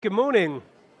Good morning.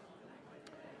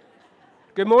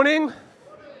 Good morning.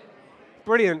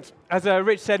 Brilliant. As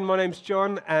Rich said, my name's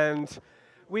John, and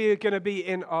we are going to be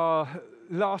in our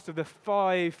last of the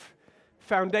 5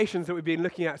 foundations that we've been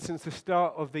looking at since the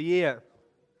start of the year.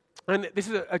 And this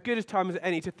is a good time as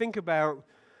any to think about,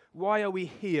 why are we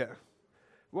here?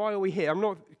 Why are we here? I'm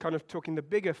not kind of talking the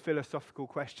bigger philosophical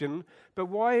question, but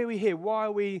why are we here? Why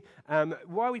are we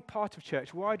part of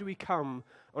church? Why do we come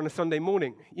on a Sunday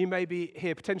morning? You may be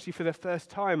here potentially for the first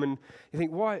time, and you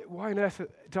think, why on earth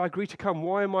did I agree to come?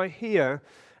 Why am I here?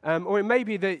 Or it may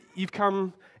be that you've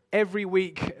come every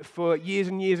week for years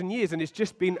and years and years, and it's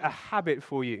just been a habit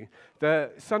for you. The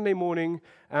Sunday morning,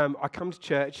 I come to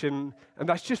church, and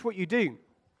that's just what you do.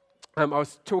 I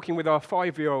was talking with our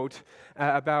 5-year-old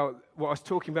about what I was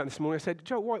talking about this morning. I said,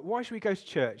 Joe, why should we go to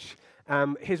church?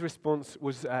 His response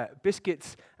was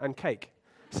biscuits and cake.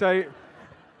 So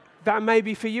that may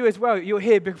be for you as well. You're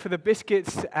here for the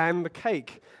biscuits and the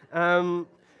cake.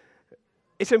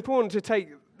 It's important to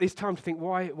take this time to think,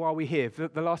 why are we here? For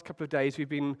the last couple of days, we've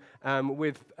been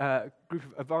with a group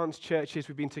of advanced churches.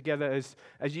 We've been together as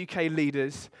UK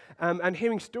leaders and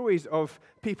hearing stories of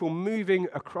people moving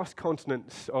across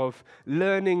continents, of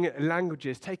learning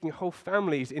languages, taking whole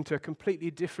families into a completely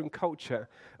different culture,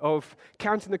 of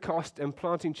counting the cost and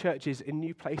planting churches in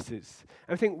new places.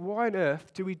 And I think, why on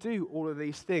earth do we do all of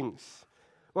these things?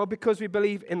 Well, because we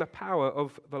believe in the power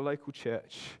of the local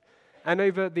church. And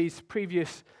over these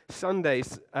previous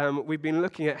Sundays, we've been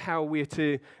looking at how we're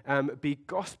to be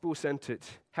gospel-centered,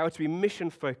 how to be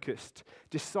mission-focused,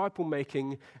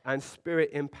 disciple-making, and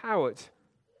spirit-empowered.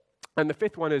 And the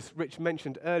 5th one, as Rich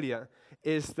mentioned earlier,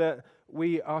 is that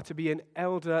we are to be an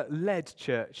elder-led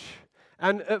church.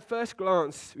 And at first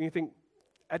glance, when you think,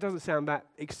 it doesn't sound that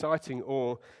exciting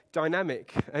or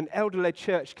dynamic. An elder-led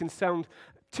church can sound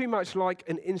too much like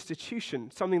an institution,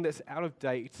 something that's out of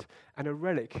date and a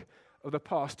relic of the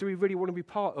past. Do we really want to be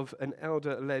part of an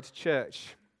elder-led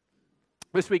church?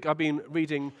 This week I've been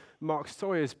reading Mark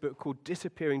Sawyer's book called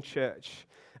Disappearing Church,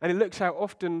 and it looks how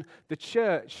often the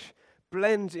church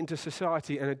blends into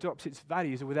society and adopts its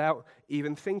values without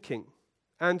even thinking.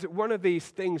 And one of these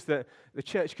things that the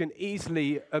church can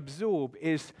easily absorb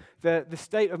is the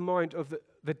state of mind of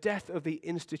the death of the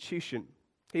institution.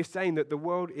 He's saying that the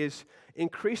world is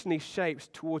increasingly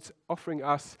shaped towards offering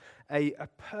us a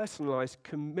personalized,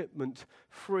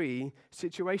 commitment-free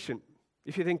situation.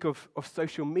 If you think of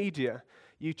social media,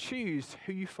 you choose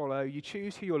who you follow, you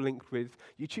choose who you're linked with,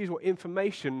 you choose what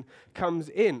information comes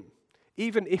in,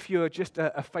 even if you're just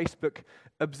a Facebook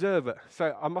observer.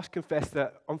 So I must confess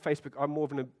that on Facebook, I'm more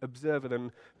of an observer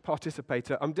than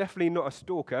participator. I'm definitely not a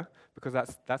stalker, because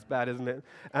that's bad, isn't it?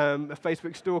 A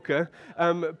Facebook stalker.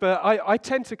 But I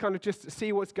tend to kind of just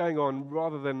see what's going on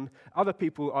rather than other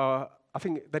people are. I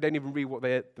think they don't even read what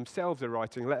they themselves are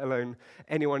writing, let alone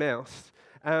anyone else.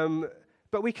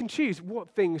 But we can choose what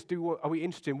things are we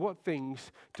interested in, what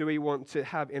things do we want to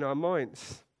have in our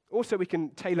minds. Also, we can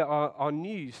tailor our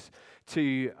news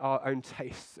to our own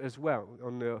tastes as well.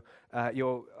 On our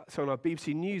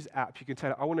BBC News app, you can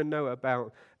tell, I want to know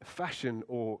about fashion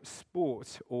or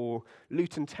sport or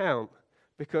Luton Town,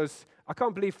 because I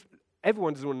can't believe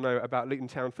everyone doesn't want to know about Luton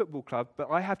Town Football Club, but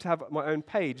I have to have my own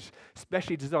page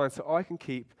specially designed so I can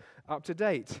keep up to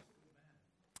date.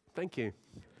 Thank you.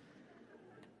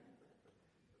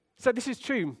 So this is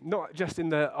true, not just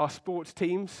in our sports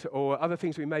teams or other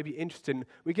things we may be interested in.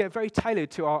 We get very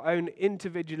tailored to our own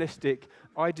individualistic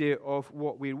idea of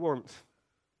what we want.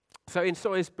 So in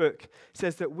Sawyer's book, it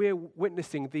says that we're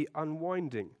witnessing the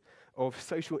unwinding of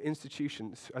social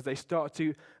institutions as they start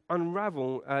to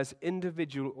unravel as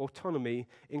individual autonomy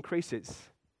increases.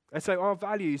 And so our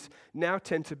values now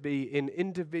tend to be in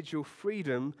individual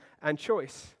freedom and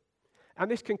choice. And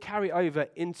this can carry over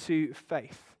into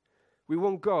faith. We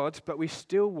want God, but we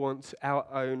still want our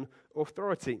own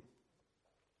authority.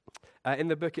 In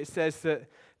the book, it says that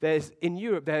in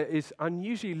Europe, there is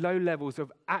unusually low levels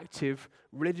of active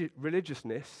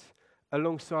religiousness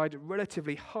alongside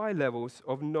relatively high levels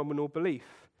of nominal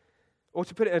belief. Or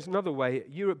to put it another way,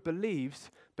 Europe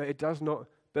believes, but it does not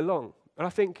belong. And I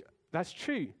think that's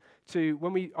true.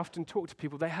 When we often talk to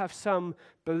people, they have some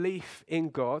belief in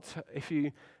God.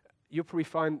 You'll probably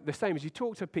find the same as you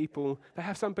talk to people, they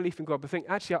have some belief in God, but think,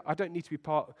 actually, I don't need to be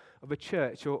part of a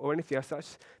church or anything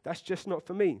else. That's just not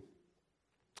for me.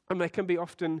 And there can be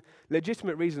often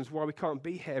legitimate reasons why we can't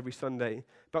be here every Sunday,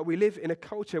 but we live in a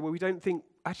culture where we don't think,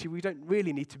 actually, we don't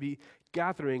really need to be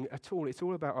gathering at all. It's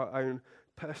all about our own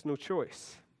personal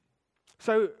choice.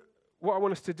 So what I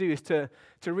want us to do is to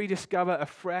rediscover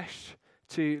afresh,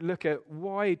 to look at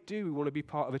why do we want to be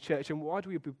part of a church and why do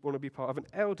we want to be part of an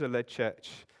elder-led church.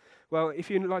 Well, if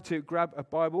you'd like to grab a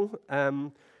Bible,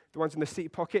 the ones in the seat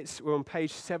pockets, we're on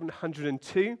page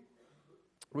 702.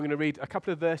 We're going to read a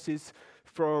couple of verses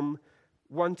from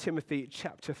 1 Timothy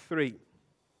chapter 3.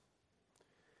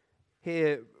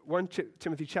 Here, 1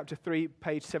 Timothy chapter 3,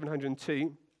 page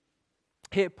 702.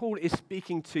 Here, Paul is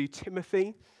speaking to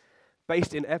Timothy,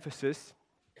 based in Ephesus.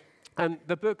 And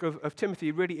the book of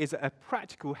Timothy really is a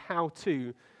practical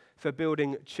how-to for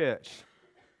building church.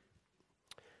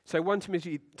 So 1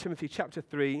 Timothy chapter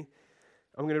 3,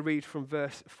 I'm going to read from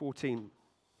verse 14.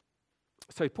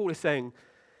 So Paul is saying,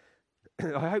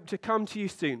 I hope to come to you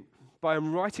soon, but I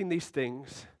am writing these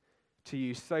things to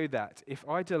you so that, if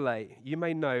I delay, you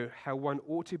may know how one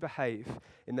ought to behave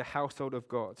in the household of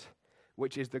God,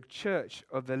 which is the church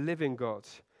of the living God,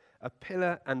 a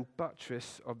pillar and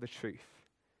buttress of the truth.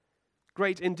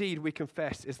 Great indeed, we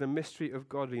confess, is the mystery of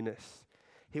godliness.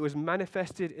 He was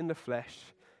manifested in the flesh,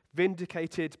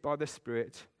 vindicated by the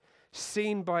Spirit,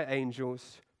 seen by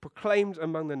angels, proclaimed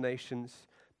among the nations,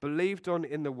 believed on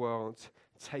in the world,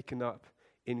 taken up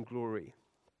in glory.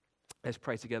 Let's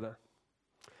pray together.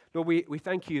 Lord, we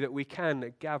thank you that we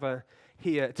can gather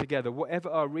here together, whatever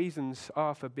our reasons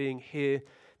are for being here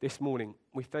this morning.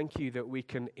 We thank you that we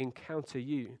can encounter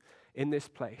you in this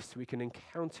place. We can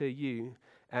encounter you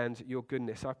and your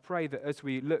goodness. I pray that as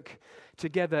we look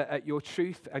together at your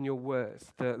truth and your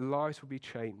words, that lives will be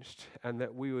changed and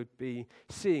that we would be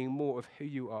seeing more of who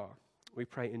you are. We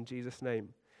pray in Jesus' name.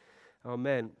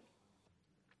 Amen.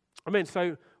 Amen.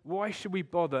 So why should we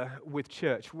bother with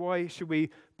church? Why should we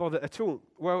bother at all?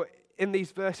 Well, in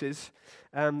these verses,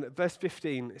 verse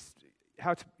 15,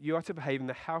 you are to behave in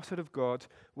the household of God,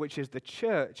 which is the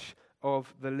church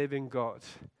of the living God.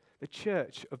 The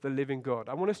church of the living God.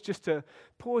 I want us just to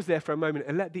pause there for a moment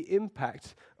and let the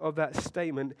impact of that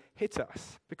statement hit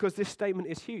us, because this statement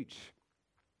is huge.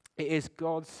 It is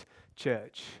God's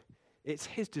church. It's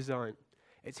his design.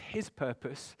 It's his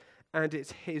purpose, and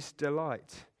it's his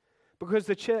delight. Because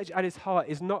the church at its heart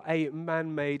is not a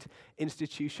man-made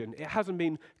institution. It hasn't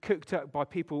been cooked up by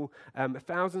people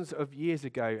thousands of years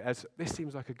ago as this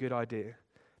seems like a good idea.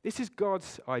 This is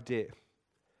God's idea.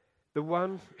 The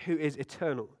one who is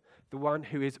eternal, the one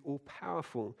who is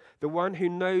all-powerful, the one who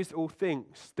knows all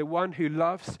things, the one who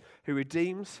loves, who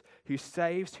redeems, who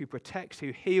saves, who protects,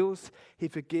 who heals, he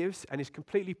forgives, and is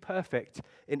completely perfect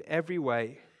in every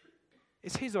way.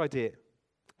 It's his idea.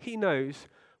 He knows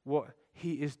what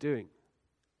he is doing.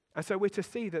 And so we're to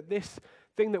see that this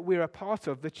thing that we're a part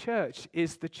of, the church,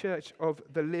 is the church of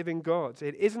the living God.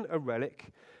 It isn't a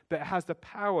relic, but it has the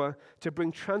power to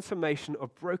bring transformation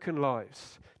of broken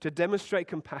lives, to demonstrate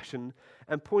compassion,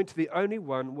 and point to the only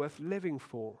one worth living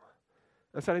for.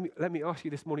 And so let me ask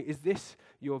you this morning, is this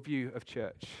your view of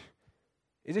church?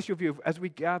 Is this your view of, as we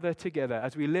gather together,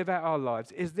 as we live out our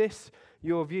lives, is this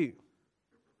your view?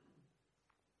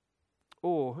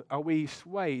 Or are we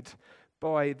swayed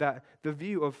by the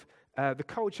view of the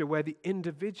culture where the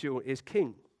individual is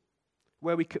king,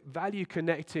 where we value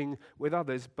connecting with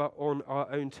others but on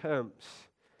our own terms?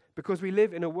 Because we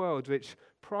live in a world which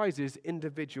prizes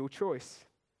individual choice.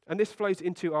 And this flows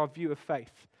into our view of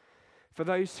faith. For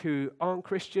those who aren't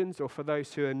Christians or for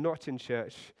those who are not in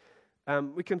church,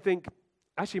 we can think,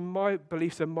 actually, my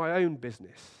beliefs are my own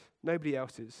business, nobody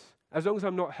else's. As long as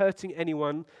I'm not hurting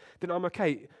anyone, then I'm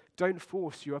okay. Don't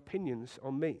force your opinions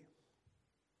on me.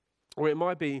 Or it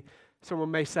might be, someone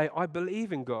may say, I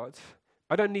believe in God.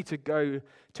 I don't need to go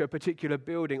to a particular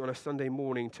building on a Sunday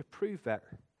morning to prove that.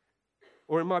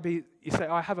 Or it might be, you say,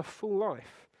 I have a full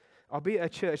life. I'll be at a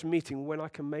church meeting when I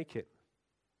can make it.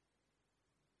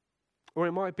 Or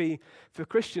it might be for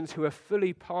Christians who are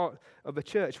fully part of the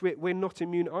church, we're not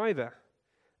immune either.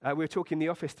 We were talking in the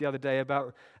office the other day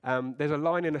about, there's a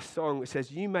line in a song that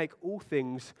says, you make all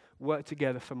things work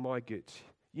together for my good.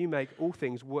 You make all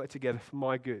things work together for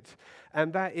my good.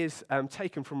 And that is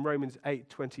taken from Romans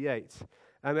 8:28.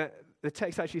 And the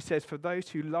text actually says, for those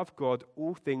who love God,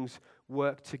 all things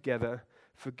work together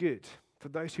for good. For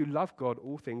those who love God,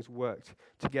 all things work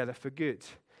together for good.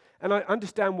 And I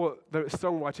understand what the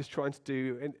songwriter's trying to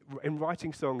do in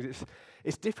writing songs.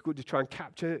 It's difficult to try and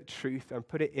capture truth and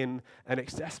put it in an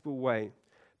accessible way.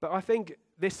 But I think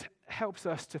this helps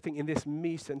us to think in this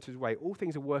me-centered way. All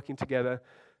things are working together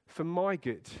for my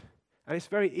good. And it's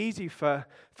very easy for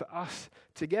us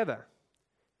together.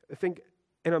 I think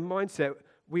in a mindset,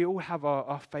 we all have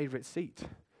our favorite seat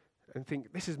and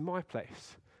think, this is my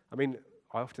place. I mean,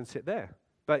 I often sit there,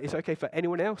 but it's okay for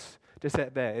anyone else to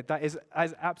sit there. That is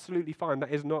absolutely fine.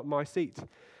 That is not my seat.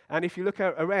 And if you look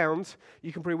around,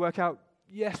 you can probably work out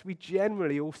yes, we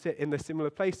generally all sit in the similar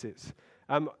places.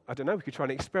 I don't know, we could try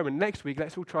an experiment. Next week,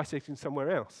 let's all try sitting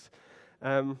somewhere else.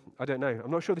 I don't know.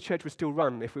 I'm not sure the church would still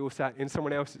run if we all sat in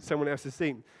someone else's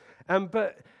seat.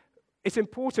 But it's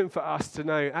important for us to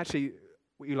know, actually,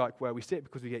 we like where we sit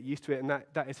because we get used to it, and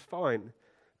that is fine.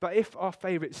 But if our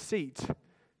favorite seat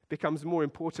becomes more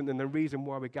important than the reason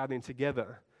why we're gathering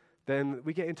together, then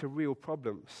we get into real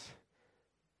problems.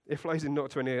 It flows in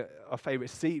not to any our favorite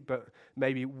seat, but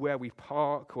maybe where we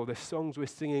park, or the songs we're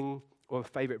singing, or the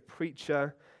favorite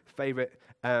preacher, favorite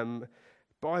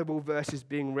Bible verses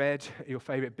being read, your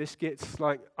favorite biscuits.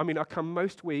 I come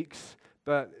most weeks,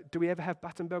 but do we ever have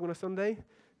Battenberg on a Sunday?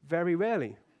 Very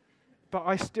rarely. But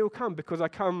I still come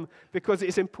because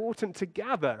it's important to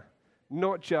gather,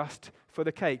 not just for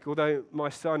the cake, although my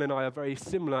son and I are very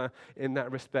similar in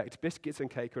that respect. Biscuits and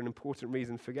cake are an important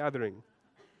reason for gathering.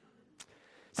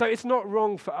 So it's not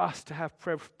wrong for us to have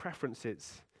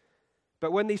preferences,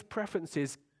 but when these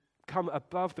preferences come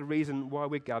above the reason why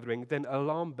we're gathering, then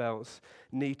alarm bells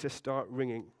need to start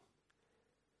ringing.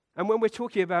 And when we're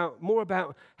talking more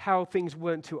about how things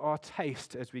weren't to our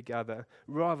taste as we gather,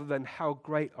 rather than how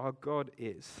great our God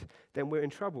is, then we're in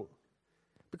trouble.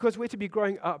 Because we're to be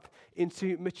growing up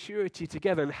into maturity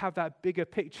together and have that bigger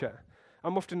picture.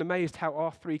 I'm often amazed how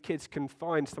our 3 kids can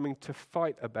find something to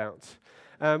fight about.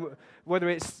 Whether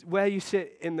it's where you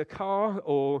sit in the car,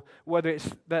 or whether it's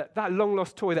that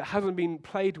long-lost toy that hasn't been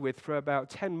played with for about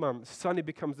 10 months suddenly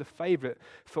becomes the favorite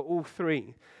for all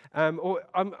 3. Or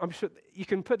I'm sure you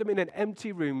can put them in an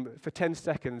empty room for 10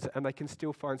 seconds and they can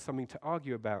still find something to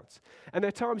argue about. And there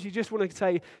are times you just want to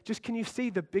say, can you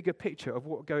see the bigger picture of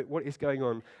what is going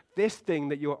on? This thing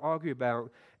that you're arguing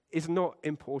about is not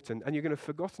important, and you're going to have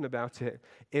forgotten about it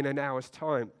in an hour's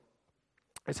time.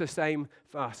 It's the same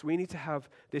for us. We need to have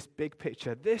this big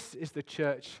picture. This is the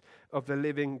church of the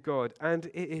living God, and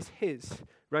it is his.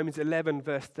 Romans 11,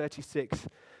 verse 36,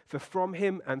 for from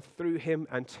him and through him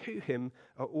and to him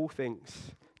are all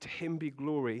things. To him be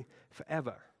glory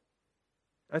forever.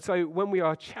 And so when we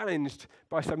are challenged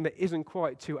by something that isn't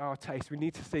quite to our taste, we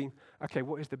need to think, okay,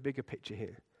 what is the bigger picture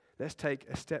here? Let's take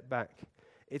a step back.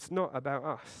 It's not about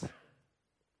us.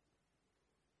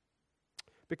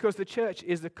 Because the church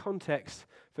is the context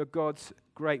for God's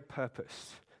great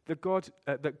purpose. That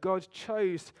God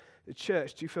chose the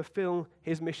church to fulfill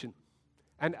his mission.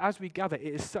 And as we gather, it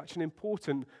is such an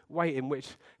important way in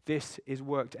which this is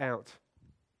worked out.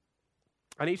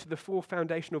 And each of the 4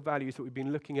 foundational values that we've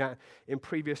been looking at in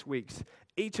previous weeks,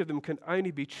 each of them can only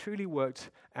be truly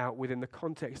worked out within the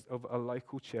context of a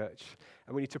local church.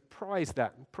 And we need to prize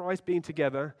that, prize being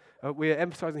together. We're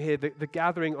emphasizing here the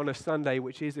gathering on a Sunday,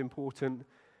 which is important,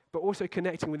 but also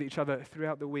connecting with each other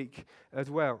throughout the week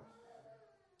as well.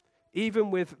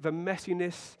 Even with the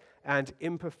messiness and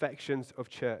imperfections of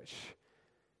church,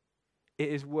 it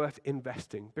is worth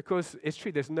investing, because it's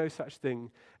true, there's no such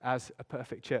thing as a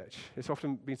perfect church. It's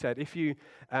often been said, if you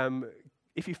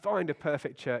find a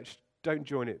perfect church, don't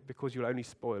join it, because you'll only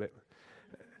spoil it.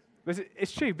 But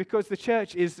it's true, because the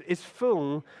church is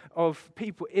full of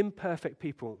people, imperfect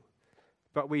people,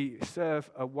 but we serve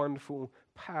a wonderful,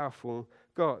 powerful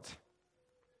God.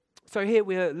 So here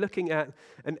we are looking at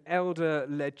an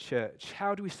elder-led church.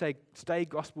 How do we stay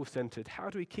gospel-centered? How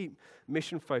do we keep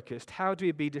mission-focused? How do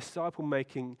we be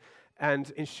disciple-making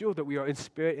and ensure that we are in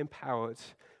spirit empowered?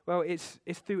 Well, it's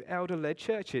through elder-led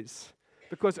churches,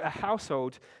 because a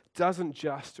household doesn't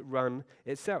just run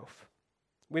itself.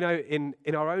 We know in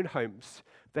our own homes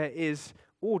there is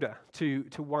order to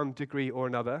one degree or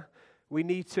another. We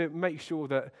need to make sure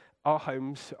that our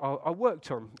homes are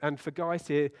worked on. And for guys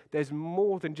here, there's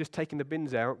more than just taking the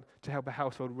bins out to help a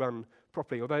household run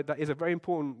properly, although that is a very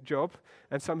important job,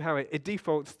 and somehow it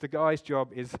defaults the guy's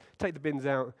job is take the bins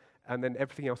out, and then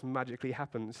everything else magically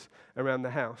happens around the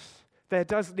house. There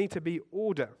does need to be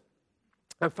order.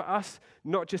 And for us,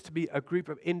 not just to be a group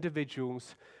of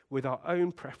individuals with our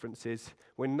own preferences,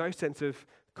 with no sense of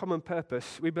common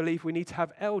purpose, we believe we need to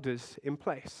have elders in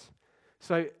place.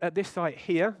 So at this site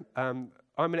here, I'm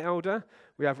an elder.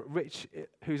 We have Rich,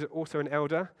 who's also an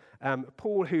elder.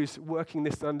 Paul, who's working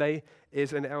this Sunday,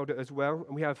 is an elder as well.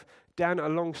 And we have Dan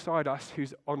alongside us,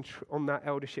 who's on that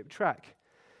eldership track.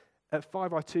 At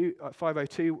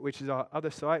 502, which is our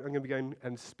other site, I'm going to be going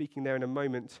and speaking there in a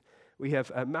moment. We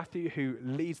have Matthew, who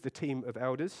leads the team of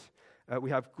elders. We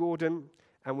have Gordon,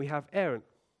 and we have Aaron.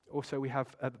 Also, we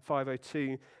have at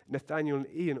 502, Nathaniel and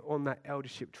Ian on that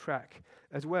eldership track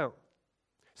as well.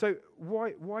 So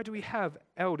why do we have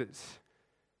elders?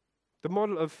 The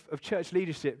model of church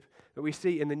leadership that we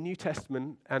see in the New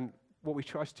Testament, and what we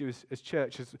try to do as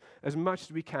church as much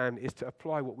as we can, is to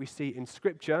apply what we see in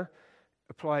Scripture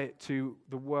apply it to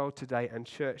the world today and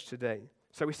church today.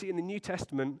 So we see in the New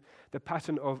Testament the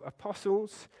pattern of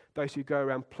apostles, those who go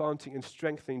around planting and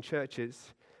strengthening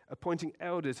churches, appointing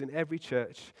elders in every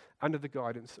church under the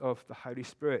guidance of the Holy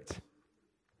Spirit.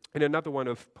 In another one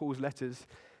of Paul's letters,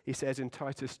 he says in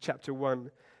Titus chapter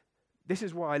 1, "This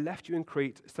is why I left you in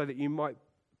Crete, so that you might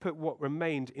put what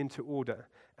remained into order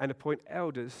and appoint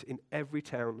elders in every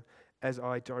town as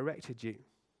I directed you."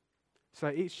 So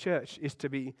each church is to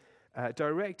be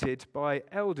directed by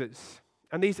elders.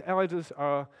 And these elders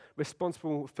are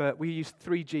responsible for, we use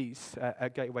 3 Gs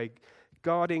at Gateway: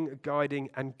 guarding, guiding,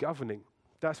 and governing.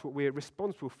 That's what we're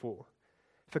responsible for.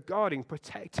 For guarding,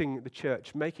 protecting the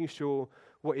church, making sure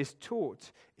what is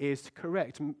taught is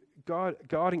correct,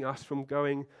 guarding us from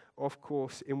going off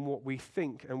course in what we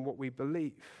think and what we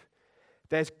believe.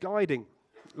 There's guiding,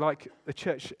 like the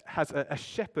church has a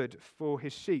shepherd for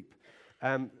his sheep.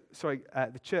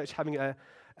 The church having a,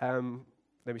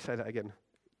 let me say that again.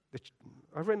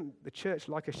 I've written the church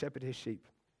like a shepherd his sheep.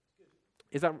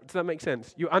 Does that make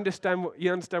sense? You understand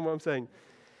what I'm saying?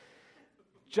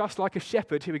 Just like a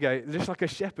shepherd, here we go. Just like a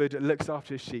shepherd looks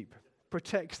after his sheep,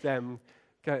 protects them.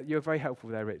 Okay, you're very helpful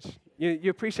there, Rich.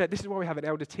 You appreciate, this is why we have an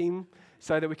elder team,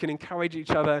 so that we can encourage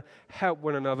each other, help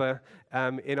one another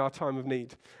in our time of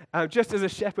need. Just as a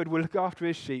shepherd will look after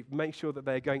his sheep, make sure that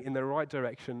they're going in the right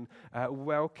direction,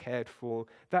 well cared for.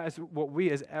 That is what we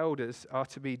as elders are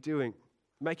to be doing,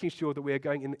 making sure that we are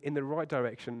going in the right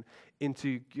direction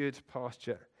into good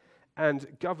pasture.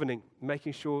 And governing,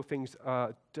 making sure things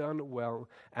are done well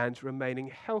and remaining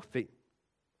healthy.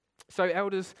 So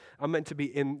elders are meant to be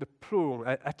in the plural,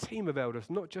 a team of elders,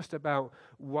 not just about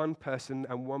one person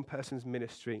and one person's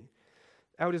ministry.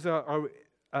 Elders are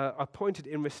appointed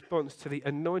in response to the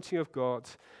anointing of God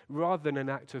rather than an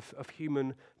act of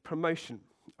human promotion.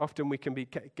 Often we can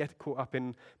get caught up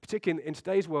in, particularly in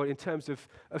today's world, in terms of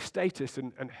status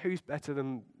and who's better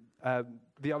than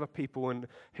the other people and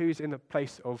who's in a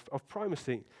place of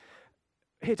primacy.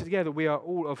 Here together, we are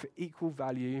all of equal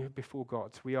value before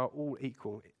God. We are all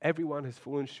equal. Everyone has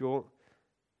fallen short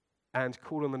and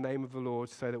call on the name of the Lord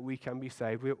so that we can be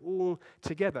saved. We're all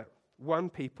together, one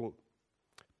people,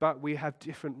 but we have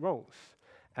different roles.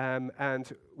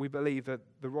 And we believe that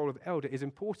the role of elder is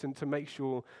important to make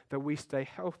sure that we stay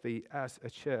healthy as a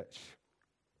church.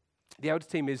 The elder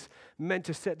team is meant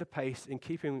to set the pace in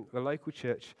keeping the local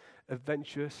church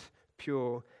adventurous,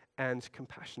 pure, and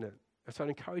compassionate. And so I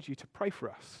encourage you to pray for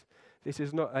us. This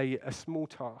is not a small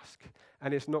task,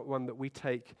 and it's not one that we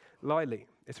take lightly.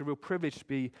 It's a real privilege to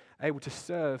be able to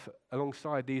serve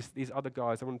alongside these other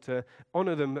guys. I want to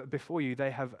honor them before you.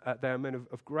 They are men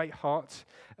of great heart,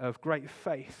 of great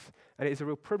faith, and it is a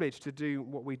real privilege to do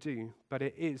what we do, but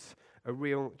it is a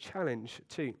real challenge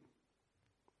too.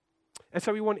 And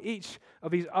so we want each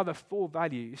of these other 4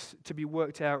 values to be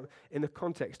worked out in the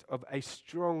context of a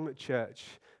strong church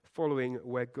following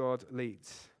where God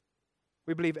leads.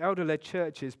 We believe elder-led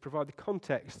churches provide the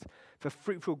context for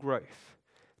fruitful growth,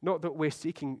 not that we're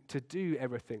seeking to do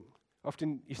everything.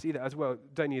 Often you see that as well,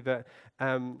 don't you, that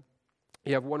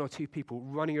you have 1 or 2 people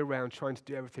running around trying to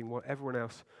do everything while everyone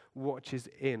else watches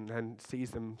in and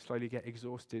sees them slowly get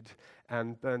exhausted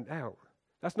and burned out.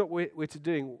 That's not what we're to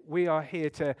doing. We are here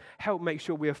to help make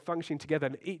sure we are functioning together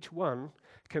and each one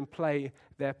can play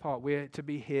their part. We're to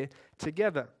be here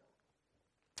together.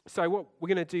 So what we're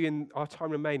going to do in our time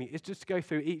remaining is just to go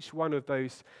through each one of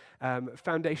those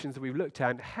foundations that we've looked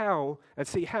at and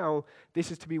see how this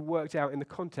is to be worked out in the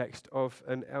context of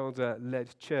an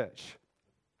elder-led church.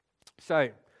 So,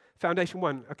 foundation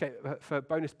 1. Okay, for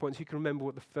bonus points, you can remember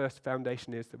what the first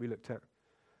foundation is that we looked at.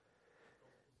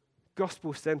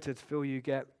 Gospel-centered. Phil, you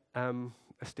get a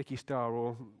sticky star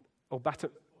or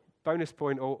bonus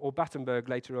point or Battenberg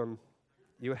later on.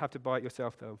 You'll have to buy it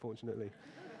yourself, though, unfortunately.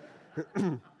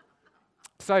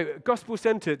 So,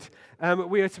 gospel-centered,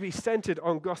 we are to be centered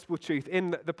on gospel truth.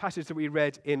 In the passage that we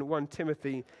read in 1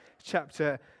 Timothy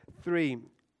chapter 3,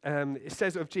 it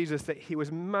says of Jesus that he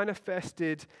was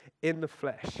manifested in the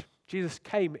flesh. Jesus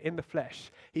came in the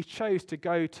flesh. He chose to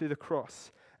go to the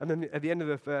cross. And then at the end of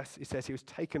the verse, it says he was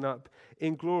taken up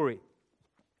in glory.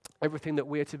 Everything that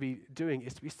we are to be doing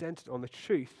is to be centered on the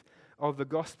truth of the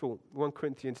gospel. 1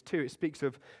 Corinthians 2, it speaks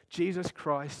of Jesus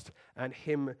Christ and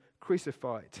him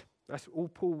crucified. That's all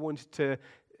Paul wanted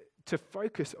to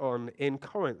focus on in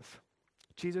Corinth.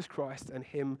 Jesus Christ and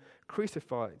him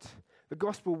crucified. The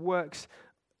gospel works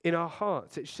in our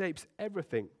hearts. It shapes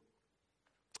everything.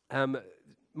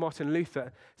 Martin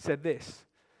Luther said this: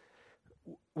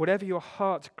 whatever your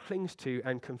heart clings to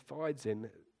and confides in,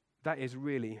 that is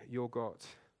really your God.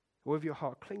 Whatever your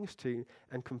heart clings to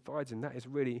and confides in, that is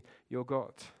really your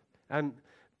God. And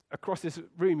across this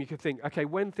room, you could think, okay,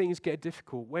 when things get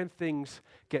difficult, when things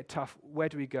get tough, where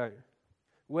do we go?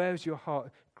 Where's your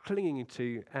heart clinging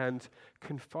to and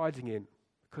confiding in?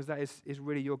 Because that is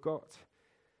really your God.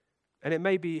 And it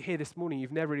may be here this morning,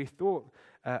 you've never really thought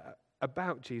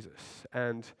about Jesus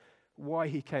and why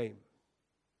he came.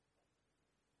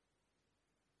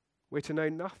 We're to know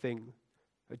nothing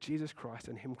but Jesus Christ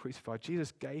and him crucified.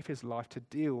 Jesus gave his life to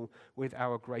deal with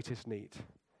our greatest need.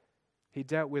 He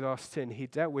dealt with our sin. He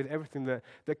dealt with everything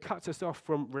that cuts us off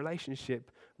from relationship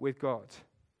with God.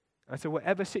 And so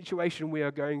whatever situation we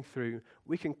are going through,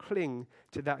 we can cling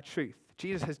to that truth.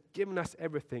 Jesus has given us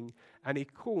everything, and he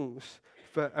calls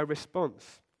for a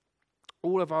response.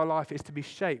 All of our life is to be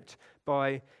shaped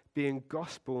by being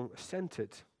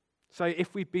gospel-centered. So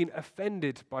if we've been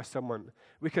offended by someone,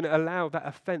 we can allow that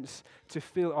offense to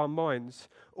fill our minds,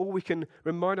 or we can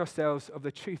remind ourselves of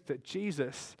the truth that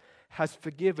Jesus has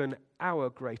forgiven our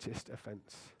greatest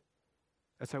offense.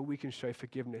 And so we can show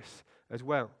forgiveness as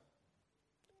well.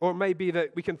 Or it may be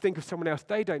that we can think of someone else,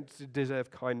 they don't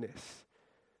deserve kindness.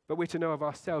 But we're to know of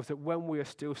ourselves that when we are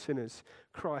still sinners,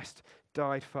 Christ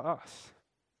died for us.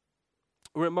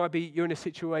 Or it might be you're in a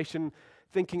situation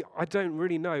thinking, I don't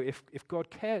really know if God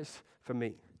cares for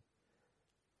me.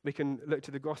 We can look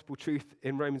to the gospel truth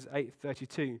in Romans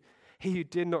 8:32. He who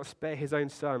did not spare his own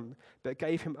son, but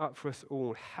gave him up for us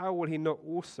all, how will he not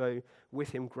also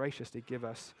with him graciously give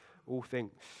us all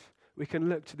things? We can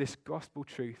look to this gospel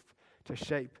truth to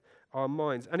shape our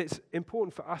minds. And it's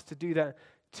important for us to do that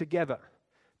together,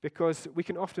 because we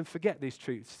can often forget these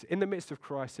truths in the midst of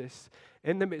crisis,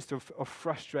 in the midst of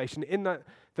frustration, in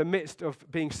the midst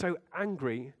of being so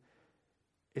angry.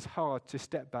 It's hard to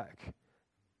step back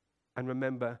and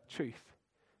remember truth.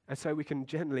 And so we can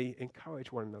gently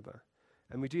encourage one another.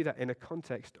 And we do that in a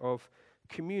context of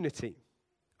community,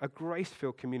 a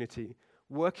grace-filled community,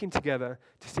 working together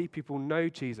to see people know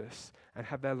Jesus and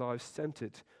have their lives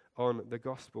centered on the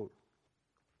gospel.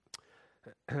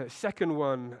 Second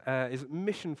one is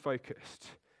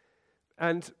mission-focused.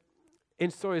 And in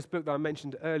Sawyer's book that I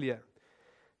mentioned earlier,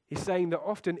 he's saying that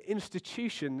often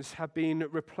institutions have been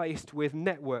replaced with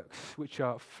networks which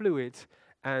are fluid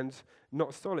and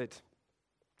not solid.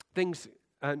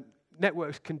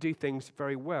 Networks can do things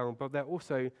very well, but there are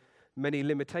also many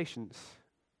limitations.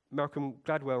 Malcolm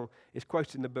Gladwell is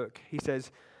quoted in the book. He says,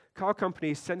 car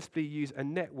companies sensibly use a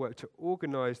network to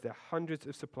organize their hundreds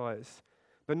of suppliers,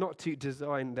 but not to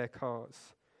design their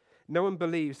cars. No one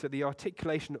believes that the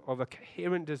articulation of a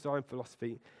coherent design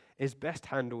philosophy is best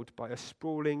handled by a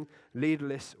sprawling,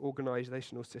 leaderless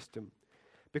organizational system.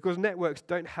 Because networks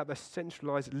don't have a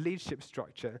centralized leadership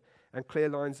structure and clear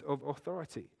lines of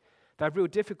authority. They have real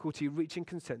difficulty reaching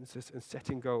consensus and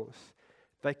setting goals.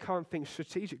 They can't think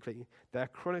strategically. They're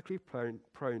chronically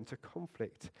prone to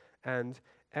conflict and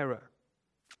error.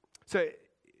 So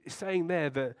it's saying there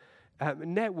that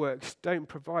networks don't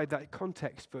provide that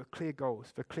context for clear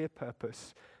goals, for clear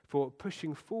purpose, for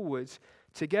pushing forwards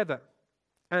together.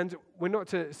 And we're not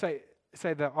to say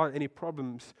there aren't any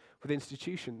problems with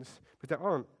institutions, but there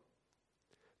aren't.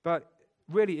 But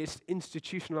really it's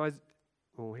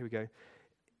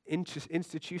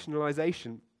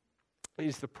institutionalization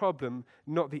is the problem,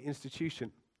 not the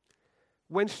institution.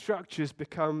 When structures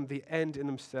become the end in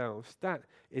themselves, that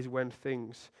is when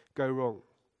things go wrong.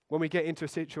 When we get into a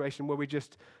situation where we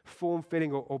just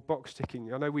form-filling or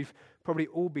box-ticking. I know we've probably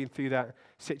all been through that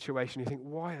situation. You think,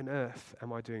 why on earth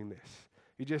am I doing this?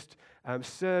 You're just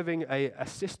serving a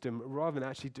system rather than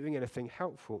actually doing anything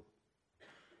helpful.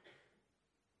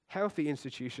 Healthy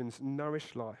institutions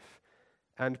nourish life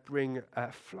and bring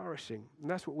flourishing. And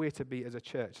that's what we're to be as a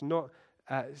church, not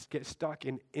get stuck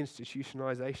in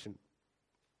institutionalization.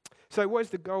 So what is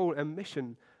the goal and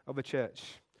mission of a church?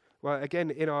 Well,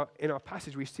 again, in our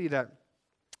passage, we see that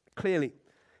clearly.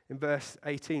 In verse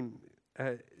 18,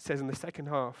 it says in the second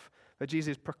half that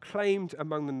Jesus proclaimed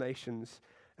among the nations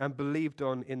and believed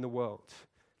on in the world.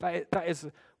 That is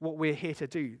what we're here to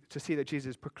do, to see that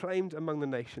Jesus proclaimed among the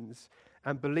nations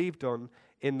and believed on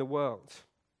in the world.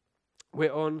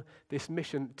 We're on this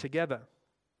mission together.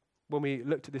 When we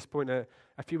looked at this point a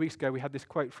few weeks ago, we had this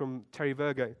quote from Terry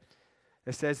Virgo.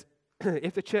 It says,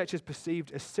 if the church is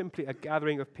perceived as simply a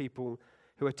gathering of people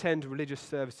who attend religious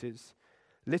services,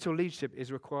 little leadership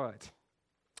is required.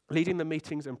 Leading the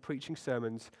meetings and preaching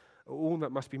sermons are all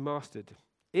that must be mastered.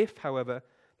 If, however,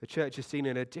 the church is seen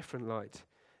in a different light,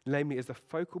 namely as the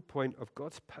focal point of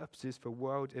God's purposes for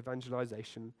world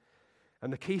evangelization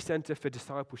and the key center for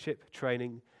discipleship,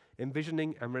 training,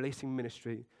 envisioning and releasing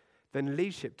ministry, then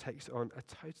leadership takes on a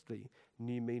totally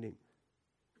new meaning.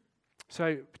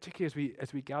 So particularly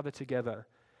as we gather together,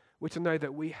 We're to know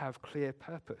that we have clear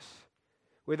purpose.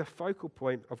 We're the focal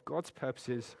point of God's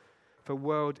purposes for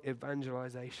world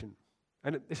evangelization.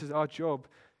 And this is our job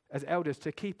as elders,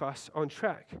 to keep us on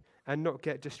track and not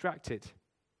get distracted.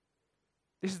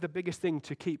 This is the biggest thing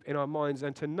to keep in our minds,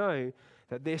 and to know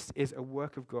that this is a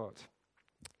work of God.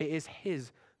 It is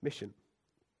His mission.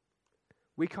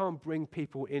 We can't bring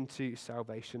people into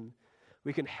salvation.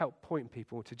 We can help point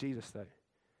people to Jesus, though.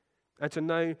 And to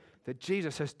know that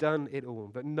Jesus has done it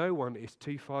all, that no one is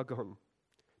too far gone.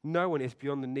 No one is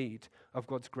beyond the need of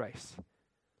God's grace.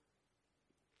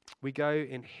 We go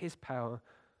in His power,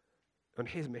 on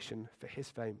His mission, for His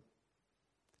fame.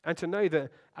 And to know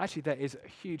that actually there is a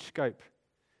huge scope.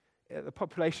 The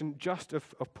population just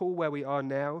of Poole, where we are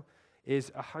now,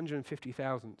 is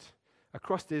 150,000.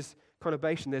 Across this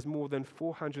conurbation, there's more than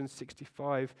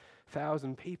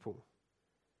 465,000 people.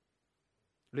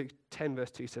 Luke 10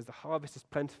 verse 2 says, the harvest is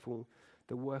plentiful,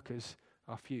 the workers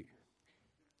are few.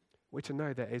 We're to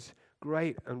know there is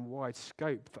great and wide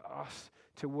scope for us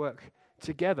to work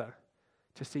together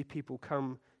to see people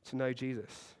come to know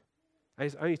Jesus. And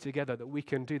it's only together that we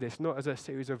can do this, not as a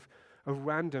series of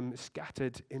random,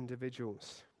 scattered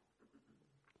individuals.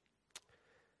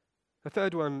 The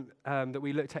third one that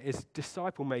we looked at is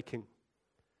disciple making.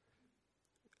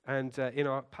 And in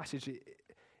our passage,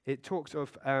 it talks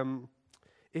of,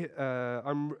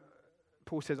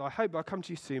 Paul says, I hope I'll come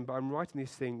to you soon, but I'm writing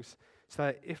these things so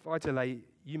that if I delay,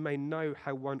 you may know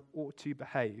how one ought to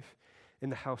behave in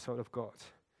the household of God.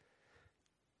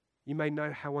 You may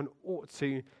know how one ought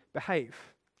to behave,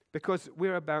 because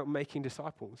we're about making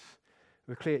disciples.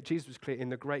 We're clear, Jesus was clear in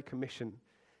the Great Commission.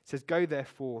 It says, go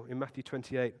therefore, in Matthew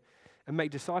 28, and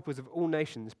make disciples of all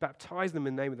nations, baptize them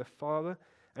in the name of the Father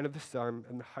and of the Son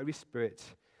and the Holy Spirit,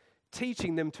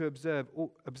 teaching them to observe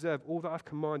all that I've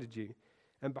commanded you.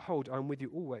 And behold, I'm with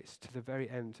you always to the very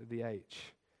end of the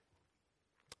age.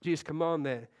 Jesus' command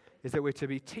there is that we're to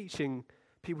be teaching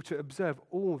people to observe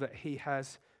all that He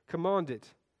has commanded.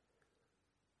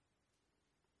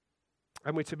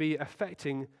 And we're to be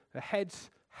affecting the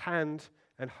heads, hand,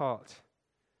 and heart.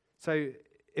 So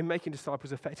in making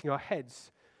disciples, affecting our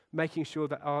heads, making sure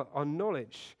that our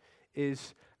knowledge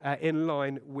is in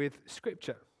line with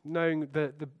Scripture, knowing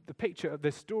the picture of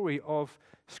the story of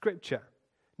Scripture,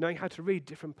 knowing how to read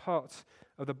different parts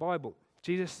of the Bible.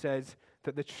 Jesus says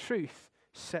that the truth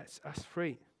sets us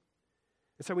free.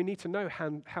 And so we need to know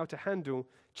how to handle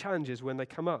challenges when they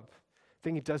come up.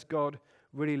 Thinking, does God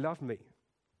really love me?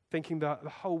 Thinking that the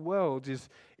whole world is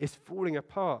falling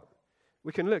apart.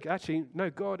 We can look, actually, no,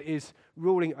 God is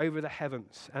ruling over the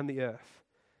heavens and the earth.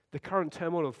 The current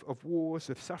turmoil of wars,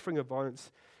 of suffering, of violence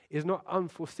is not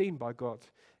unforeseen by God.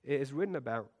 It is written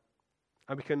about.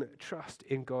 And we can trust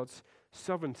in God's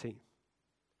sovereignty.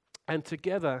 And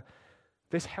together,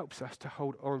 this helps us to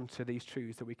hold on to these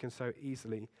truths that we can so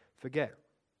easily forget.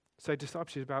 So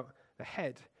discipleship is about the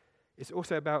head. It's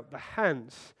also about the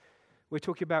hands. We're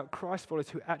talking about Christ followers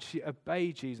who actually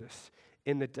obey Jesus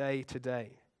in the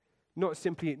day-to-day. Not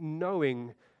simply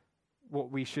knowing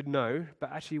what we should know,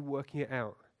 but actually working it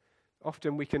out.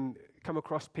 Often we can come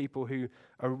across people who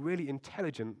are really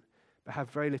intelligent, but have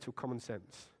very little common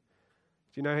sense.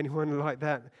 Do you know anyone like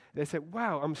that? They say,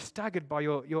 wow, I'm staggered by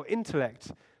your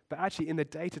intellect, but actually in the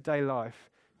day-to-day life,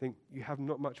 I think you have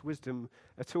not much wisdom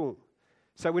at all.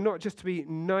 So we're not just to be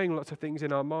knowing lots of things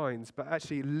in our minds, but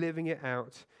actually living it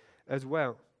out as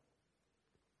well.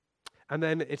 And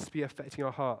then it's to be affecting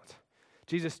our heart.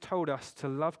 Jesus told us to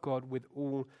love God with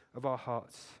all of our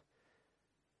hearts.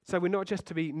 So we're not just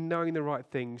to be knowing the right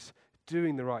things,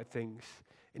 doing the right things.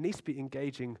 It needs to be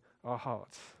engaging our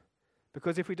hearts.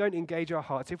 Because if we don't engage our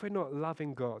hearts, if we're not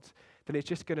loving God, then it's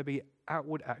just going to be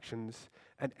outward actions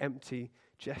and empty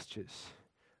gestures.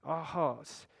 Our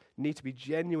hearts need to be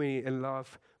genuinely in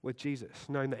love with Jesus,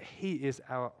 knowing that He is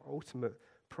our ultimate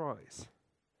prize.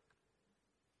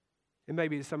 It may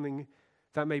be something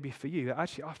that may be for you.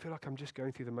 Actually, I feel like I'm just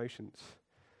going through the motions.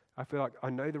 I feel like I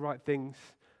know the right things,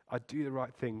 I do the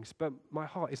right things, but my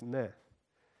heart isn't there.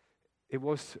 It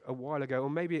was a while ago, or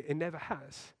maybe it never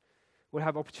has. We'll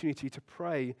have opportunity to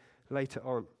pray later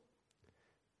on.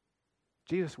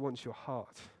 Jesus wants your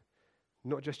heart,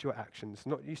 not just your actions,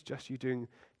 not just you doing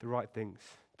the right things.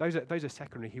 Those are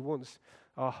secondary. He wants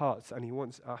our hearts, and He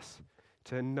wants us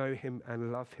to know Him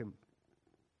and love Him.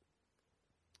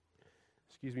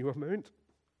 Excuse me one moment.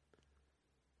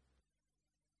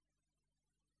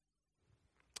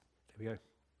 There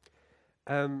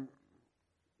we go.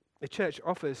 The church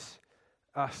offers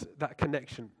us that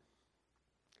connection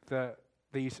that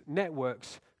these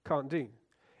networks can't do.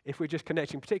 If we're just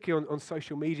connecting, particularly on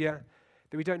social media,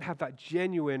 that we don't have that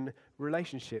genuine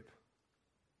relationship.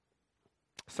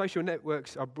 Social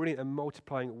networks are brilliant at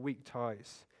multiplying weak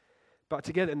ties. But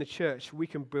together in the church, we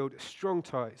can build strong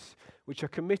ties, which are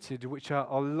committed, which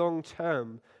are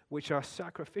long-term, which are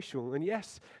sacrificial. And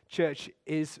yes, church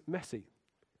is messy.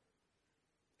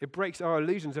 It breaks our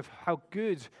illusions of how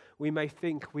good we may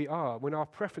think we are, when our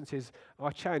preferences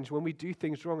are changed, when we do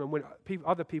things wrong, and when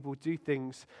other people do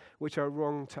things which are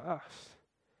wrong to us.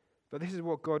 But this is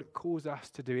what God calls us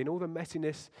to do. In all the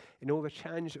messiness, in all the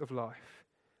change of life,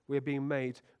 we are being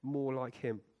made more like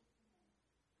Him.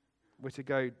 We're to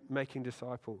go making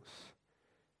disciples.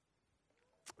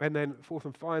 And then fourth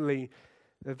and finally,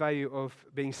 the value of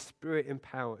being Spirit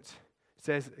empowered. It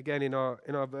says again in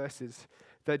our verses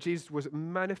that Jesus was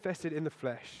manifested in the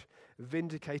flesh,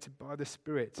 vindicated by the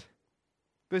Spirit.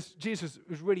 Because Jesus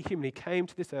was really human. He came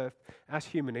to this earth as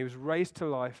human. He was raised to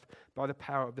life by the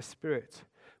power of the Spirit.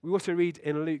 We also read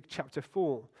in Luke chapter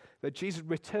 4 that Jesus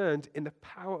returned in the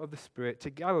power of the Spirit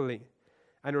to Galilee.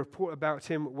 And a report about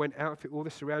him went out through all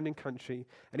the surrounding country,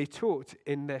 and he taught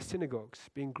in their synagogues,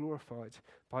 being glorified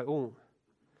by all.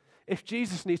 If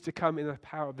Jesus needs to come in the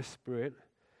power of the Spirit,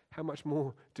 how much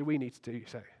more do we need to do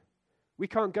so? We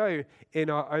can't go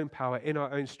in our own power, in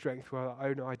our own strength, with our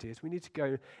own ideas. We need to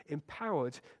go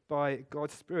empowered by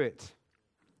God's Spirit.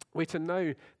 We're to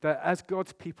know that as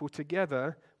God's people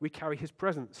together, we carry His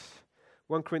presence.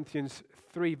 1 Corinthians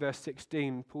 3 verse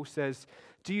 16, Paul says,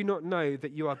 "Do you not know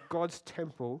that you are God's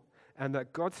temple and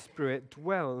that God's Spirit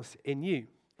dwells in you?"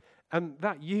 And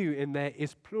that "you" in there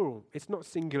is plural. It's not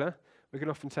singular. We can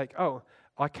often take,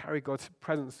 I carry God's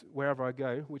presence wherever I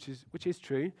go, which is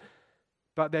true.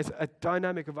 But there's a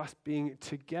dynamic of us being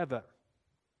together,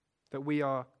 that we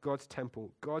are God's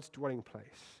temple, God's dwelling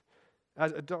place.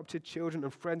 As adopted children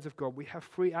and friends of God, we have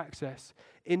free access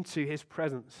into His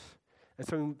presence. And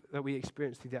something that we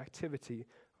experience through the activity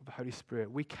of the Holy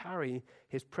Spirit. We carry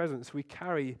His presence. We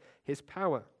carry His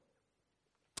power.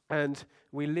 And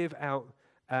we live out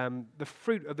the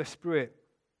fruit of the Spirit.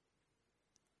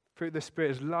 Fruit of the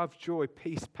Spirit is love, joy,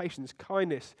 peace, patience,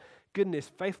 kindness,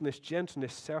 goodness, faithfulness,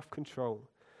 gentleness, self-control.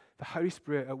 The Holy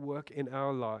Spirit at work in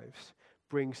our lives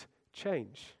brings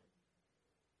change.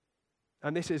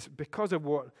 And this is because of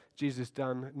what Jesus has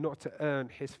done, not to earn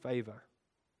His favor.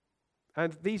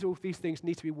 And all these things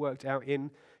need to be worked out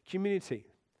in community.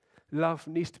 Love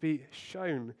needs to be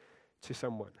shown to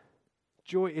someone.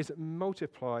 Joy is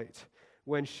multiplied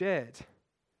when shared.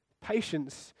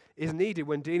 Patience is needed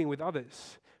when dealing with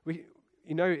others.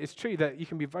 It's true that you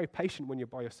can be very patient when you're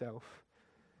by yourself.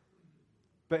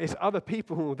 But it's other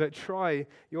people that try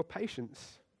your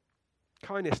patience.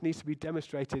 Kindness needs to be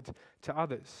demonstrated to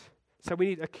others. So we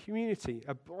need a community,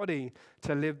 a body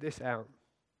to live this out.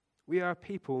 We are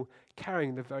people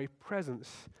carrying the very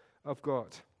presence of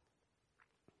God.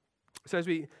 So as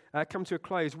we come to a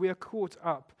close, we are caught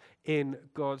up in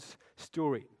God's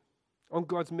story, on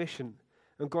God's mission,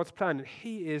 and God's plan. And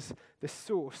He is the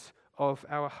source of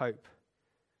our hope.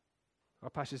 Our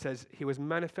passage says, He was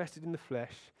manifested in the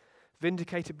flesh,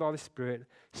 vindicated by the Spirit,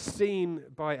 seen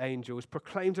by angels,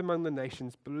 proclaimed among the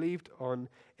nations, believed on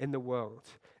in the world,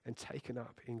 and taken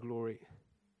up in glory.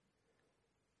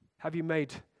 Have you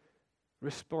made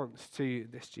response to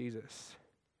this Jesus?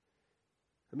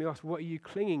 Let me ask, what are you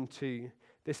clinging to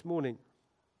this morning?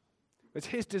 Because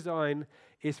His design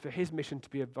is for His mission to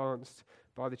be advanced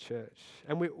by the church,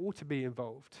 and we're all to be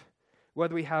involved.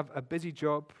 Whether we have a busy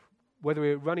job, whether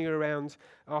we're running around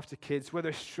after kids, whether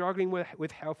we're struggling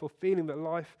with health or feeling that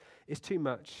life is too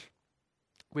much,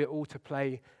 we're all to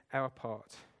play our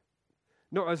part.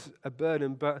 Not as a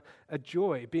burden, but a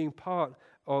joy, being part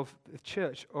of the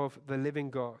church of the living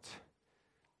God.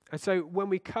 And so when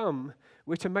we come,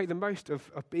 we're to make the most of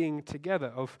being together,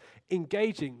 of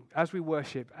engaging as we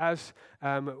worship, as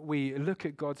we look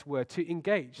at God's word, to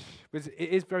engage. Because it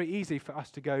is very easy for us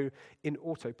to go in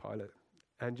autopilot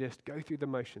and just go through the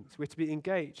motions. We're to be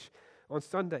engaged on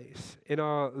Sundays in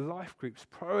our life groups,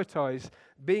 prioritize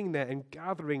being there and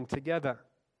gathering together,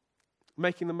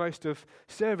 making the most of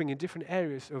serving in different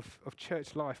areas of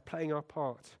church life, playing our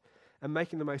part, and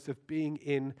making the most of being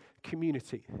in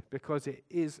community, because it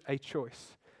is a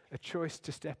choice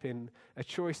to step in, a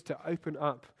choice to open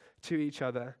up to each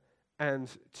other and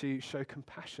to show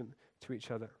compassion to each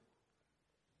other.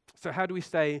 So how do we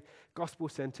stay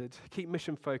gospel-centered, keep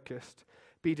mission-focused,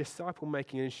 be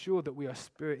disciple-making, and ensure that we are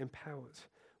Spirit-empowered?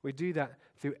 We do that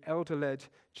through elder-led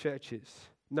churches,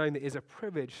 knowing that it is a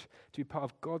privilege to be part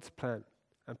of God's plan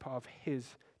and part of His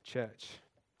church.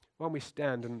 Why don't we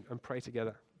stand and pray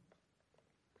together?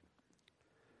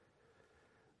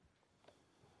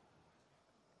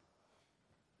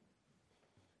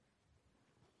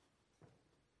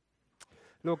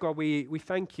 Lord God, we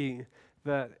thank You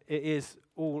that it is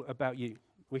all about you.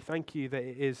 We thank you that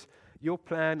it is your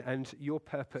plan and your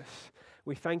purpose.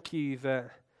 We thank you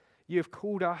that you have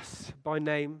called us by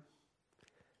name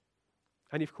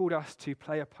and you've called us to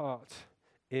play a part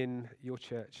in your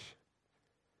church.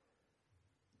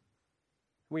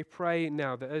 We pray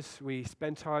now that as we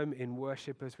spend time in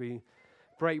worship, as we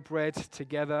break bread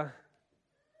together,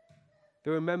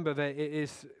 that remember that it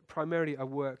is primarily a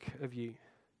work of you.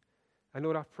 And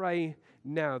Lord, I pray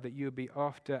now that you would be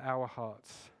after our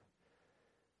hearts.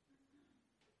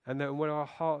 And that when our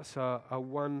hearts are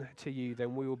one to you,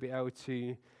 then we will be able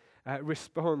to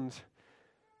respond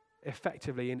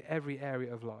effectively in every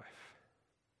area of life.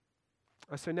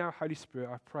 And so now, Holy Spirit,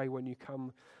 I pray when you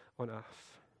come on us,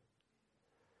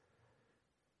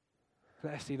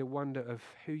 let us see the wonder of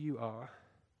who you are,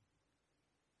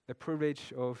 the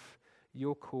privilege of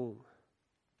your call,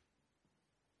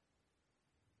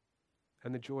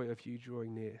 and the joy of you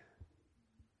drawing near.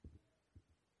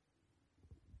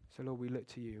 So, Lord, we look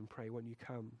to you and pray when you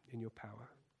come in your power.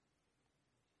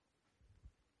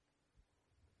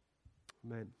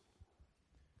 Amen.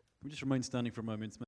 We just remain standing for a moment.